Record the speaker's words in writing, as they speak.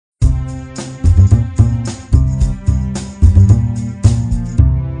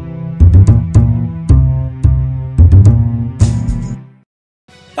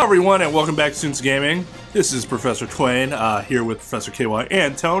everyone, and welcome back to Students of Gaming. This is Professor Twain, here with Professor KY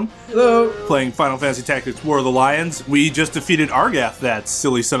and Tone. Hello. Playing Final Fantasy Tactics War of the Lions. We just defeated Argath, that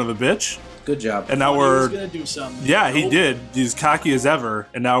silly son of a bitch. Good job. And now we're... He was gonna do something. Yeah, he did. He's cocky as ever.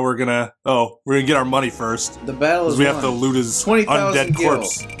 And now we're gonna... Oh, we're gonna get our money first. The battle is we have to loot his 20,000 undead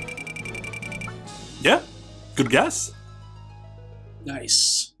corpse. Yeah, good guess.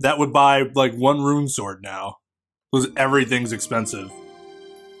 Nice. That would buy, like, one rune sword now. Because everything's expensive.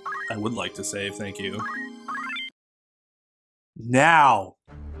 I would like to save, thank you. Now,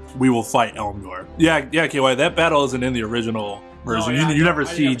 we will fight Elmdor. Yeah, KY, that battle isn't in the original version. No, you never I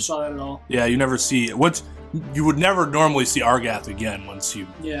see... never saw that at all. Yeah, you never see... You would never normally see Argath again once he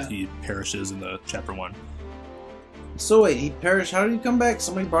perishes in the Chapter 1. So wait, he perished. How did he come back?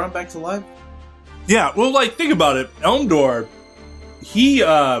 Somebody brought him back to life? Yeah, well, like, think about it. Elmdor, he,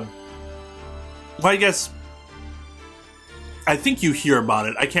 well, I guess... I think you hear about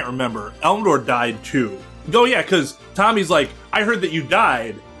it. I can't remember. Elmdor died too. Oh yeah, because Tommy's like, I heard that you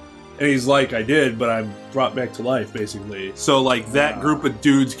died. And he's like, I did, but I'm brought back to life, basically. So, like, that group of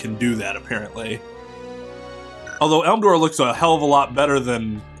dudes can do that, apparently. Although Elmdor looks a hell of a lot better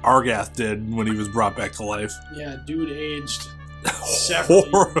than Argath did when he was brought back to life. Yeah, dude aged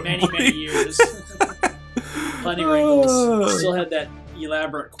several, many years. Plenty wrinkles. Still had that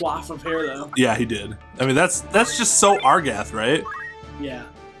elaborate coif of hair, though. Yeah, he did. I mean, that's just so Argath, right? Yeah.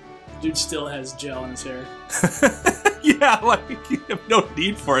 Dude still has gel in his hair. Yeah, like, you have no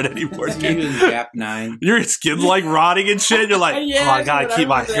need for it anymore. Even Gap 9. Your skin's, like, rotting and shit. You're like, yeah, oh, I gotta keep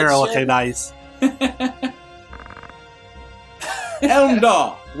my hair looking nice.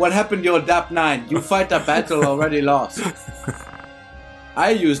 Elmdor, what happened to your DAP 9? You fight a battle already lost. I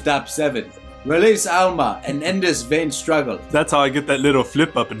use DAP 7. Release Alma and end this vain struggle. That's how I get that little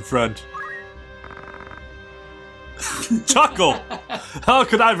flip up in front. Chuckle! How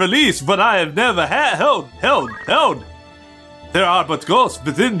could I release what I have never held? There are but ghosts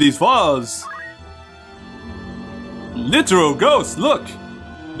within these walls. Literal ghosts, look!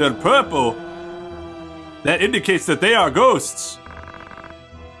 They're purple. That indicates that they are ghosts.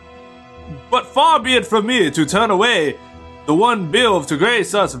 But far be it from me to turn away the one built to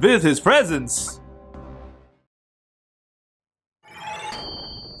grace us with his presence.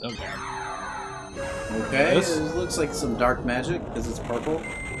 Okay. Okay, This- it looks like some dark magic because it's purple.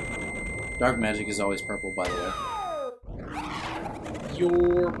 Dark magic is always purple, by the way.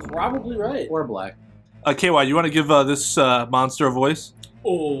 You're probably right. Or black. KY, you want to give this monster a voice?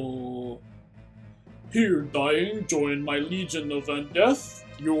 Oh. Here, dying, join my legion of undeath.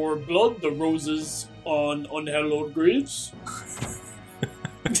 Your blood, the roses on unhallowed graves.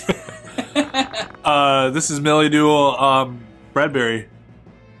 This is Melly Duel, Bradbury.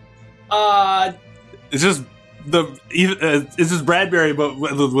 It's just it's just Bradbury, but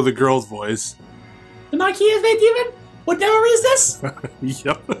with a girl's voice. The Marquis is my demon? What number is this?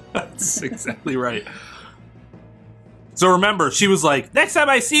 Yep, that's exactly right. So remember, she was like, next time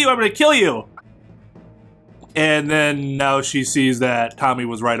I see you, I'm gonna kill you! And then now she sees that Tommy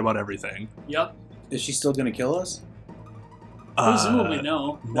was right about everything. Yep. Is she still gonna kill us? Presumably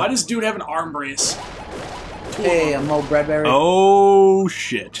no. Why does dude have an arm brace? Hey, I'm old Bradbury. Oh,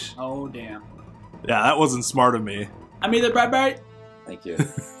 shit. Oh, damn. Yeah, that wasn't smart of me. I made the Bradbury. Thank you.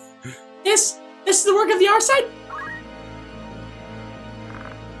 This is the work of the art side?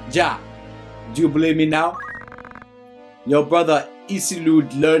 Ja, do you believe me now? Your brother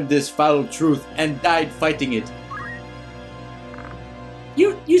Isilud learned this foul truth and died fighting it.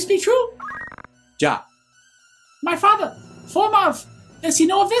 You speak true? Ja. My father, Formov, does he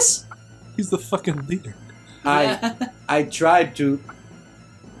know of this? He's the fucking leader. I tried to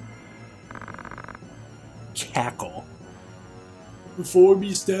Cackle. Before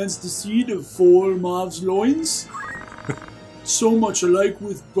me stands the seed of Formav's loins. So much alike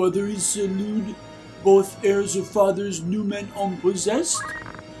with brother Isilud, both heirs of fathers new men unpossessed.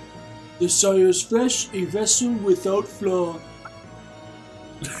 The sire's flesh, a vessel without flaw.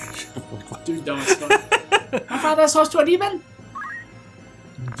 Dude, don't stop. My father's host to a demon?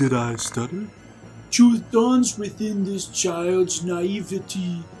 Did I stutter? Truth dawns within this child's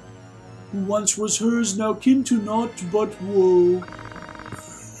naivety. Who once was hers, now kin to naught but woe.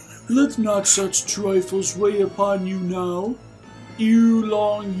 Let not such trifles weigh upon you now. Ere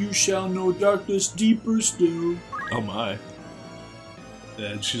long you shall know darkness deeper still. Oh my.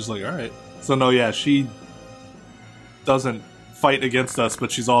 And she's like, alright. So no, yeah, she doesn't fight against us,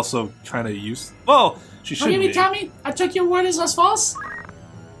 but she's also kind of used... Well, she shouldn't Forgive me, be. Tommy. I took your word as false.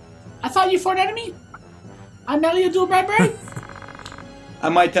 I thought you for an enemy. I'm Melly Bradbury. I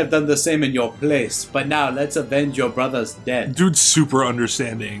might have done the same in your place, but now let's avenge your brother's death. Dude's super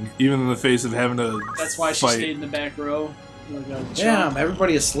understanding, even in the face of having to That's why she fight. stayed in the back row. Like a Damn, chump.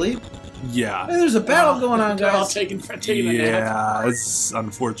 everybody asleep? Yeah. Hey, there's a battle going on, They're all guys. taking a nap. Yeah, it's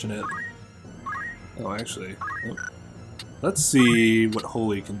unfortunate. Oh, actually. Let's see what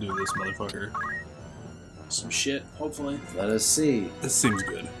Holy can do to this motherfucker. Some shit, hopefully. Let us see. This seems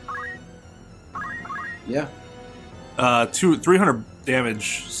good. Yeah. 300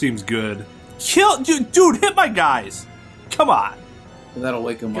 damage seems good. Kill, dude, hit my guys. Come on. That'll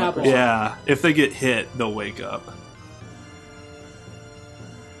wake them up. Couple. Yeah, if they get hit, they'll wake up.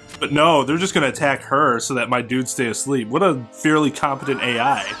 But no, they're just gonna attack her so that my dudes stay asleep. What a fairly competent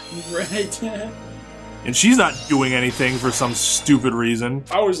AI. Right. And she's not doing anything for some stupid reason.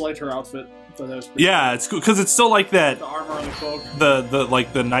 I always liked her outfit. Thought that was pretty Yeah, it's because it's still like that. cool. The armor and the cloak. The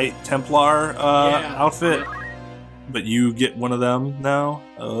like the Knight Templar outfit. Yeah. But you get one of them now?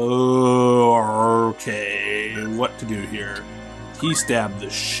 Oh, okay. What to do here? He stabbed the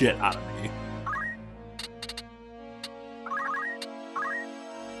shit out of me.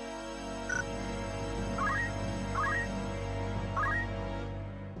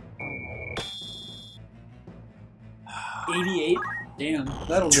 $88? Damn.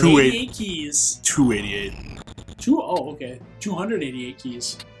 That'll do. 288 keys. 288. Okay. 288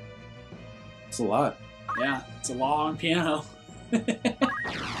 keys. It's a lot. Yeah, it's a long piano.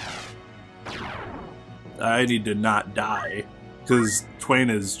 I need to not die. Because Twain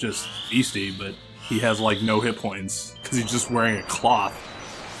is just beastie, but he has like no hit points. Because he's just wearing a cloth.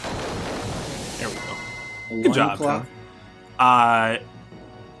 There we go. A Good job, loincloth. Tom.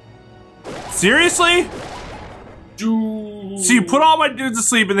 Seriously? Dude. So you put all my dudes to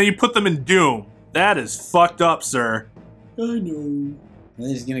sleep and then you put them in Doom. That is fucked up, sir. I know. And then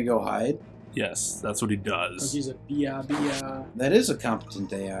he's gonna go hide. Yes, that's what he Like does. he's a bia. That is a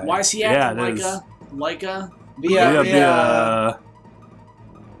competent AI. Why is he Yeah, acting it like is. a? Like a? Yeah.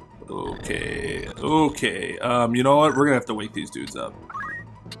 Okay. Okay. You know what? We're gonna have to wake these dudes up.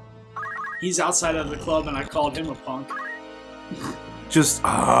 He's outside of the club and I called him a punk. Just,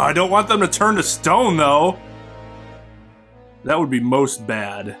 I don't want them to turn to stone, though. That would be most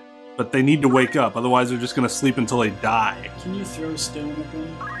bad. But they need to wake up, otherwise they're just gonna sleep until they die. Can you throw stone at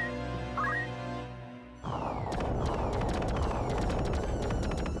them?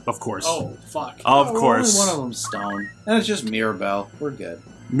 Of course. Oh, fuck. Of Oh, course. Only one of them's stone. And it's just Mirabelle. We're good.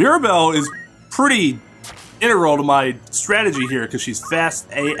 Mirabelle is pretty integral to my strategy here, because she's fast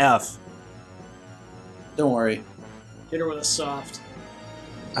AF. Don't worry. Hit her with a soft.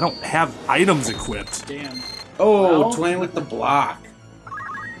 I don't have items equipped. Damn. Oh, Well- Twain with the block.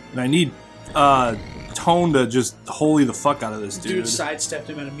 And I need, Tone to just holy the fuck out of this Dude dude. sidestepped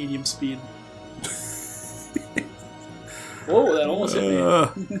him at a medium speed. Whoa, that almost hit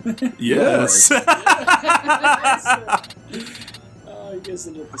me. Yes. Oh, you guys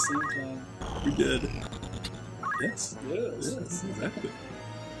did it at the same time. We did. Yes. Yes. Yes, exactly.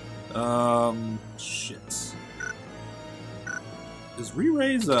 Shit. Is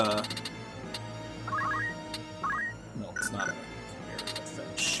Re-Raise no, it's not a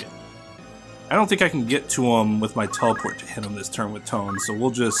shit. I don't think I can get to him with my teleport to hit him this turn with Tone, so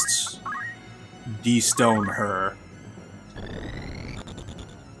we'll just de-stone her.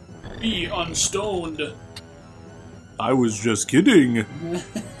 Be unstoned. I was just kidding.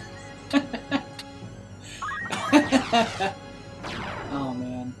 Oh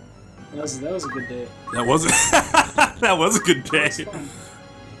man, that was a good day. That wasn't. That was a good day. It was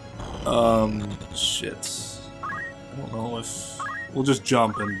fun. Shit. I don't know if we'll just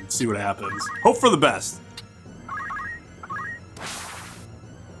jump and see what happens. Hope for the best.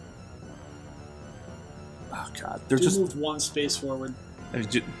 Oh god, they're You just. moved one space forward.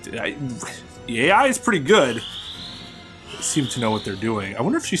 The AI is pretty good. They seem to know what they're doing. I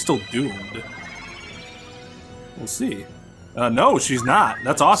wonder if she's still doomed. We'll see. No, she's not.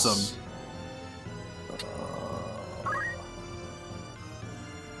 That's awesome.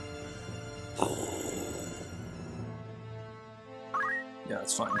 Yeah,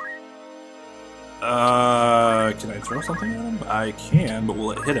 that's fine. Can I throw something at him? I can, but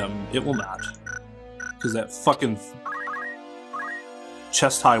will it hit him? It will not. Because that fucking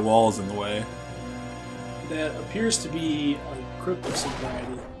chest-high wall is in the way. That appears to be a crypt of some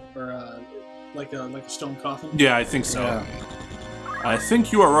variety, or like a stone coffin. Yeah, I think so. Yeah. I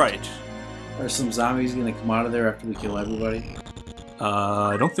think you are right. Are some zombies gonna come out of there after we kill everybody?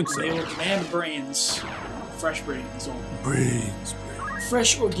 I don't think so. They will demand brains, fresh brains only. Brains.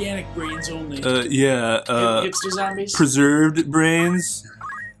 Fresh organic brains only. Yeah, Hipster zombies. preserved brains.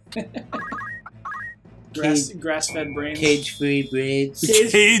 Grass-fed brains. Cage-free brains.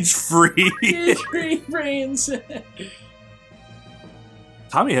 Cage-free. Cage-free brains.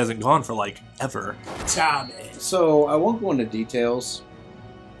 Tommy hasn't gone for, like, ever. Tommy. So, I won't go into details.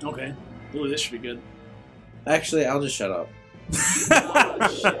 Okay. Ooh, this should be good. Actually, I'll just shut up.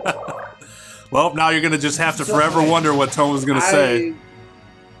 Well, now you're going to just have to forever wonder what Tone was going to say.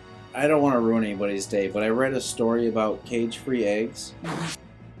 I don't want to ruin anybody's day, but I read a story about cage-free eggs.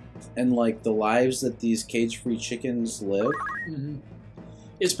 And, like, the lives that these cage-free chickens live. Mm-hmm.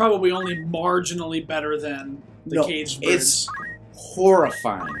 It's probably only marginally better than the caged birds. It's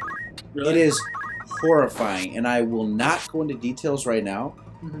horrifying. Really? It is horrifying, and I will not go into details right now,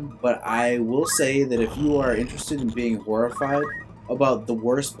 but I will say that if you are interested in being horrified about the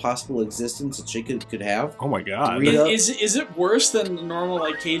worst possible existence a chicken could have, oh my god, is it worse than the normal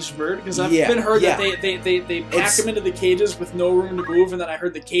like caged bird? Because I've been heard that they pack them into the cages with no room to move, and then I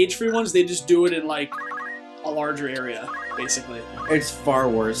heard the cage-free ones they just do it in like a larger area, basically. It's far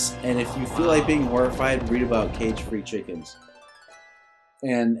worse, and if you feel like being horrified, read about cage-free chickens.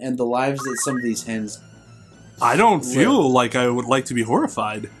 And the lives that some of these hens. I don't feel like I would like to be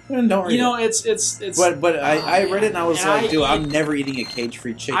horrified. Don't read it's. But I read it and I was like, dude, I'm never eating a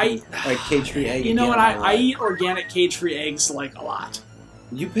cage-free chicken, a cage-free egg. You know what? I eat organic cage-free eggs like a lot.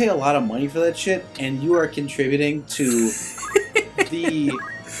 You pay a lot of money for that shit, and you are contributing to the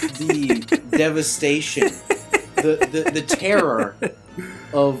devastation, the terror.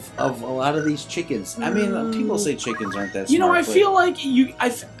 Of a lot of these chickens. I mean, people say chickens aren't that smart. You know, I feel like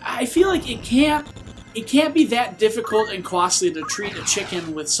I feel like it can't be that difficult and costly to treat a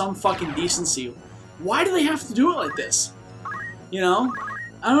chicken with some fucking decency. Why do they have to do it like this? You know,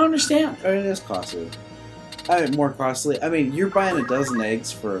 I don't understand. I mean, it is costly. More costly. I mean, you're buying a dozen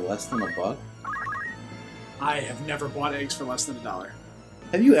eggs for less than $1. I have never bought eggs for less than $1.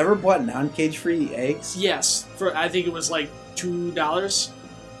 Have you ever bought non-cage-free eggs? Yes, for I think it was like $2,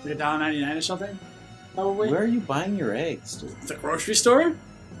 like $1.99 or something. Probably. Where are you buying your eggs, dude? The grocery store.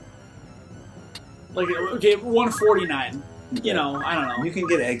 Like $1.49. Okay. You know, I don't know. You can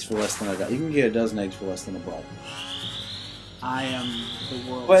get eggs for less than $1. You can get a dozen eggs for less than $1. I am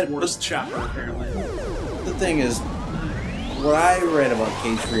the world's worst shopper, apparently. The thing is, what I read about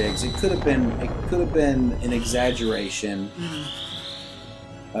cage-free eggs, it could have been an exaggeration.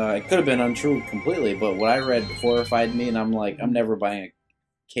 It could have been untrue completely, but what I read horrified me, and I'm like, I'm never buying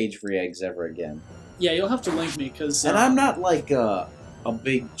cage-free eggs ever again. Yeah, you'll have to link me, because... and I'm not, like, a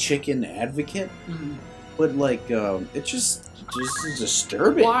big chicken advocate, but, like, it's just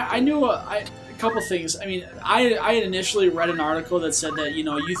disturbing. Well, I knew a couple things. I mean, I had initially read an article that said that, you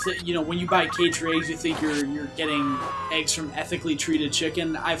know, when you buy cage-free eggs, you think you're getting eggs from ethically treated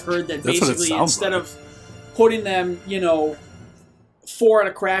chicken. I've heard that basically instead of putting them, you know, 4 at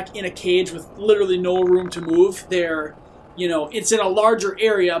a crack in a cage with literally no room to move, they're, you know, it's in a larger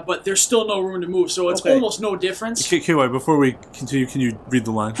area, but there's still no room to move, so it's almost no difference. KY, before we continue, can you read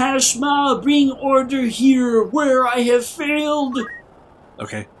the line? Hashma, bring order here where I have failed.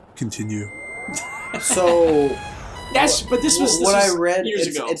 Okay, continue. So, but this was what I read. Years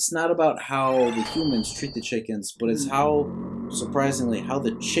ago. It's not about how the humans treat the chickens, but it's how, surprisingly, how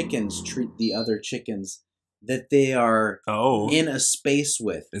the chickens treat the other chickens that they are in a space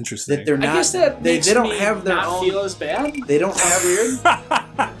with. Interesting. That they're not. I guess that they don't me have their not own. Feel as bad. They don't have weird.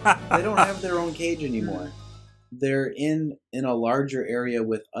 They don't have their own cage anymore. They're in a larger area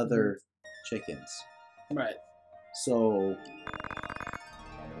with other chickens. Right. So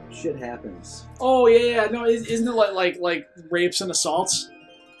shit happens. Oh yeah. No, isn't it like rapes and assaults?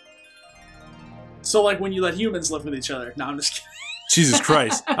 So like when you let humans live with each other. No, I'm just kidding. Jesus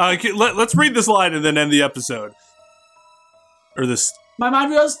Christ. Let's read this line and then end the episode. Or this. My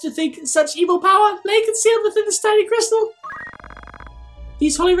mind rose to think such evil power lay concealed within this tiny crystal.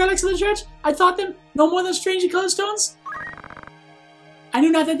 These holy relics of the church, I thought them no more than strangely colored stones. I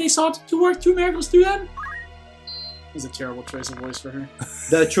knew not that they sought to work true miracles through them. It was a terrible choice of voice for her.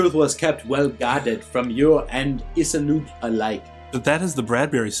 The truth was kept well guarded from you and Isanut alike. But that is the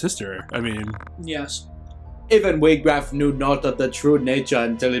Bradbury sister. I mean... Yes. Even Waygraf knew not of the true nature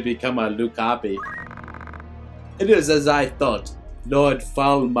until he became a Lucabi. It is as I thought. Lord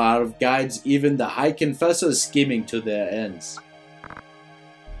Falmarv guides even the High Confessors scheming to their ends.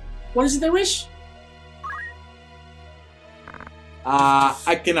 What is it they wish?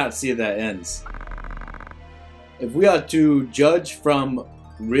 I cannot see their ends. If we are to judge from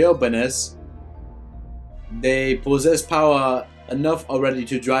realness, they possess power enough already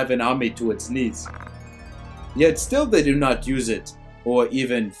to drive an army to its knees. Yet still they do not use it, or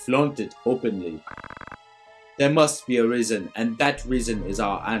even flaunt it openly. There must be a reason, and that reason is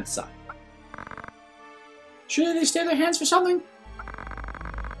our answer. Surely they stay their hands for something.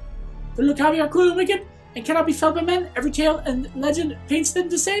 The Lucavi are cruel and wicked, and cannot be felt by men. Every tale and legend paints them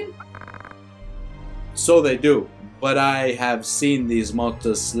the same. So they do, but I have seen these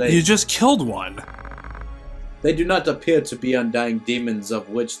monsters slain. You just killed one. They do not appear to be undying demons of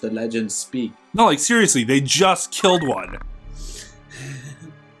which the legends speak. No, like seriously, they just killed one.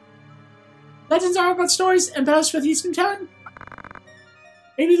 Legends are about stories and battles with Eastern Town.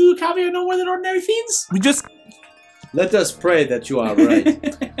 Maybe the Lucavi are no more than ordinary fiends? We just... Let us pray that you are right.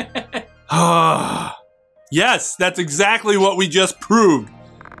 Yes, that's exactly what we just proved.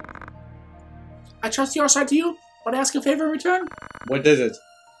 I trust your side to you, but I ask a favor in return. What is it?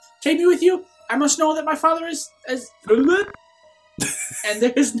 Take me with you. I must know that my father is... And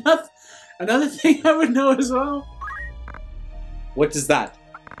there is another thing I would know as well. What is that?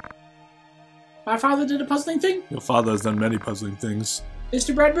 My father did a puzzling thing. Your father has done many puzzling things.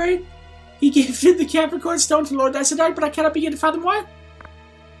 Mr. Bradbury, he gifted the Capricorn stone to Lord Isidite, but I cannot begin to fathom why.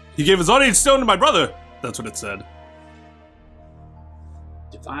 He gave his audience stone to my brother. That's what it said.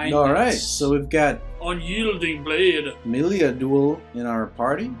 Divine. Alright, so we've got Unyielding blade. Amelia Duel in our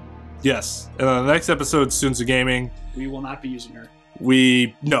party. Yes. And on the next episode, Students of Gaming, We will not be using her.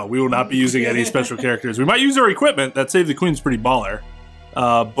 we will not be using any special characters. We might use our equipment. That Save the Queen's pretty baller.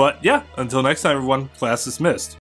 But yeah, until next time, everyone, class dismissed.